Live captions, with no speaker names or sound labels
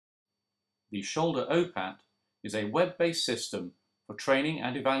The ShoulderOPAT is a web-based system for training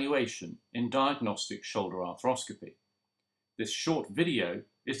and evaluation in diagnostic shoulder arthroscopy. This short video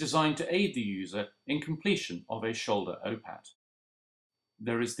is designed to aid the user in completion of a ShoulderOPAT.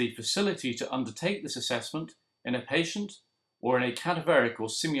 There is the facility to undertake this assessment in a patient or in a cadaveric or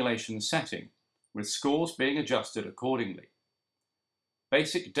simulation setting, with scores being adjusted accordingly.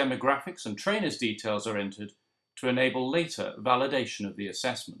 Basic demographics and trainer's details are entered to enable later validation of the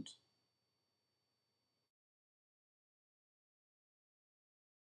assessment.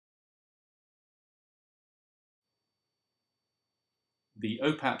 The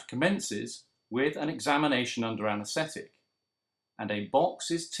OPAT commences with an examination under anaesthetic, and a box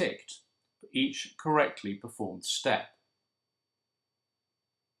is ticked for each correctly performed step.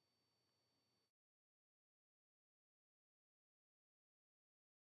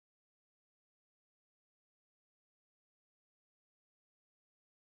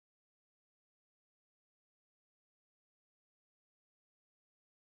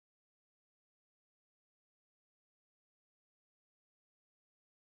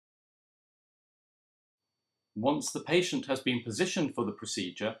 Once the patient has been positioned for the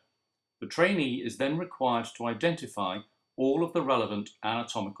procedure, the trainee is then required to identify all of the relevant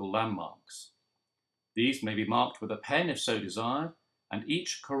anatomical landmarks. These may be marked with a pen if so desired, and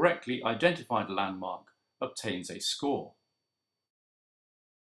each correctly identified landmark obtains a score.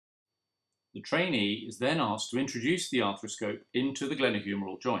 The trainee is then asked to introduce the arthroscope into the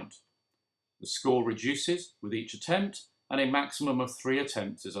glenohumeral joint. The score reduces with each attempt, and a maximum of 3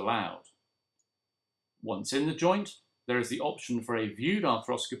 attempts is allowed. Once in the joint, there is the option for a viewed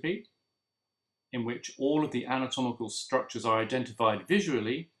arthroscopy, in which all of the anatomical structures are identified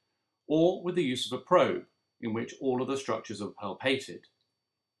visually, or with the use of a probe, in which all of the structures are palpated.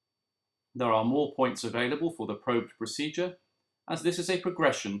 There are more points available for the probed procedure, as this is a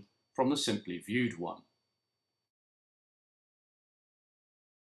progression from the simply viewed one.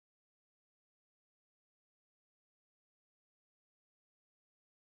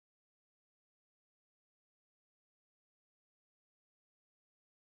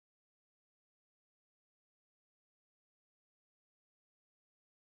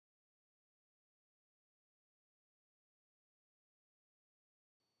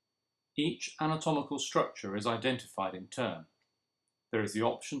 Each anatomical structure is identified in turn. There is the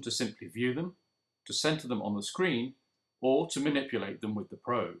option to simply view them, to center them on the screen, or to manipulate them with the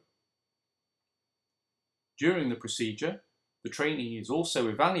probe. During the procedure, the trainee is also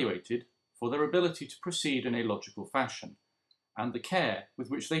evaluated for their ability to proceed in a logical fashion and the care with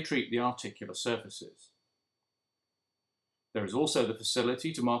which they treat the articular surfaces. There is also the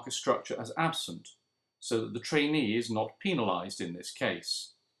facility to mark a structure as absent, so that the trainee is not penalized in this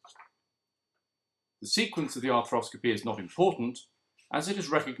case. The sequence of the arthroscopy is not important, as it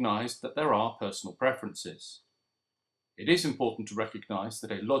is recognized that there are personal preferences. It is important to recognize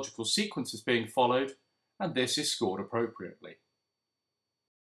that a logical sequence is being followed, and this is scored appropriately.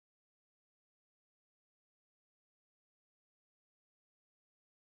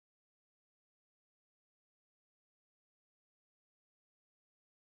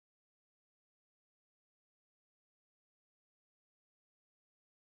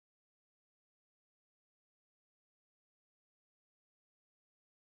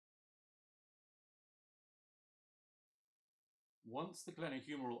 Once the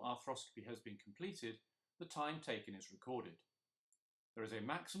glenohumeral arthroscopy has been completed, the time taken is recorded. There is a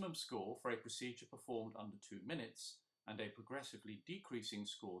maximum score for a procedure performed under 2 minutes and a progressively decreasing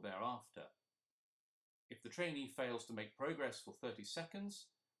score thereafter. If the trainee fails to make progress for 30 seconds,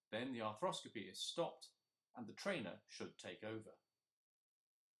 then the arthroscopy is stopped and the trainer should take over.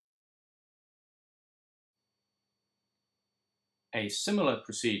 A similar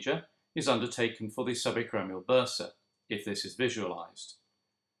procedure is undertaken for the subacromial bursa, if this is visualized.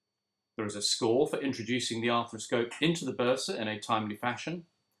 There is a score for introducing the arthroscope into the bursa in a timely fashion,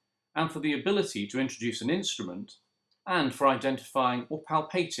 and for the ability to introduce an instrument, and for identifying or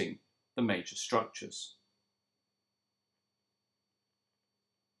palpating the major structures.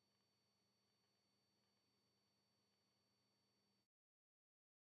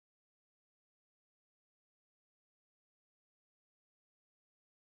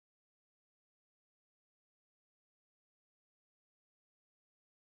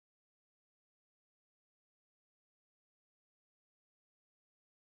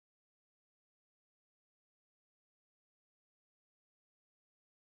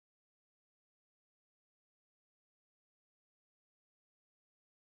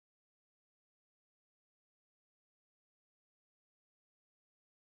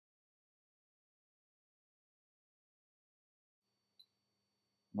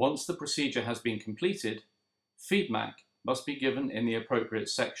 Once the procedure has been completed, feedback must be given in the appropriate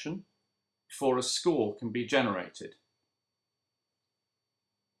section before a score can be generated.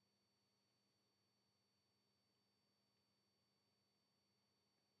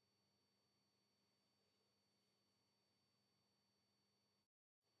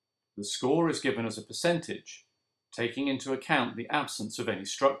 The score is given as a percentage, taking into account the absence of any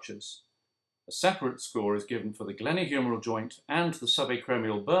structures. A separate score is given for the glenohumeral joint and the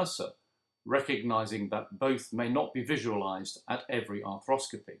subacromial bursa, recognizing that both may not be visualized at every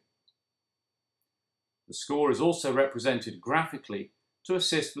arthroscopy. The score is also represented graphically to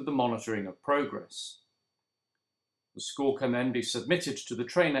assist with the monitoring of progress. The score can then be submitted to the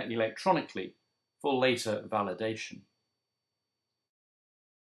trainer electronically for later validation.